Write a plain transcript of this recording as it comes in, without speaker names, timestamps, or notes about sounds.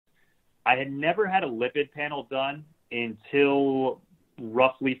I had never had a lipid panel done until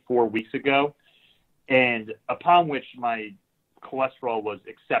roughly 4 weeks ago, and upon which my cholesterol was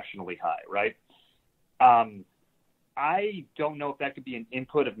exceptionally high, right? I don't know if that could be an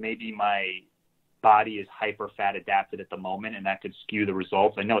input of maybe my body is hyper fat adapted at the moment, and that could skew the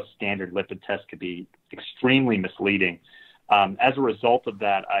results. I know a standard lipid test could be extremely misleading. As a result of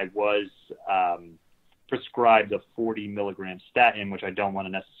that, I was prescribed a 40 milligram statin, which I don't want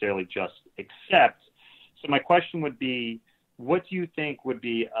to necessarily just accept. So my question would be, what do you think would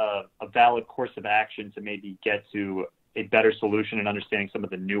be a valid course of action to maybe get to a better solution and understanding some of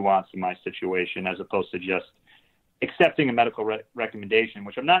the nuance in my situation, as opposed to just accepting a medical recommendation,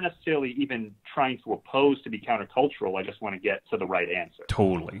 which I'm not necessarily even trying to oppose to be countercultural. I just want to get to the right answer.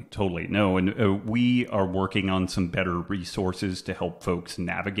 Totally. No, and we are working on some better resources to help folks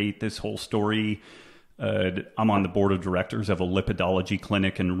navigate this whole story. I'm on the board of directors of a lipidology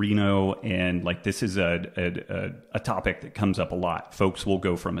clinic in Reno, and like this is a topic that comes up a lot. Folks will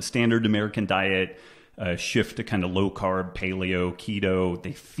go from a standard American diet, shift to kind of low carb, paleo, keto.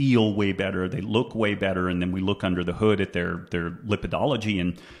 They feel way better, they look way better, and then we look under the hood at their lipidology,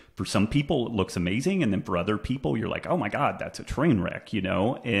 and for some people it looks amazing, and then for other people you're like, oh my God, that's a train wreck,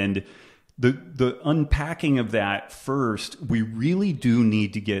 and the unpacking of that first, we really do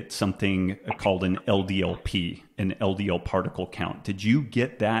need to get something called an LDLP, an LDL particle count. Did you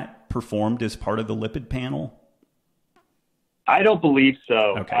get that performed as part of the lipid panel? I don't believe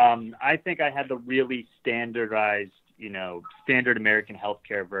so. Okay. I think I had the really standardized, standard American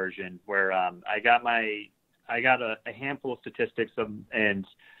healthcare version where I got a handful of statistics and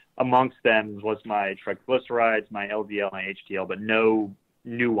amongst them was my triglycerides, my LDL, my HDL, but no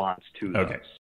nuance to those. Okay.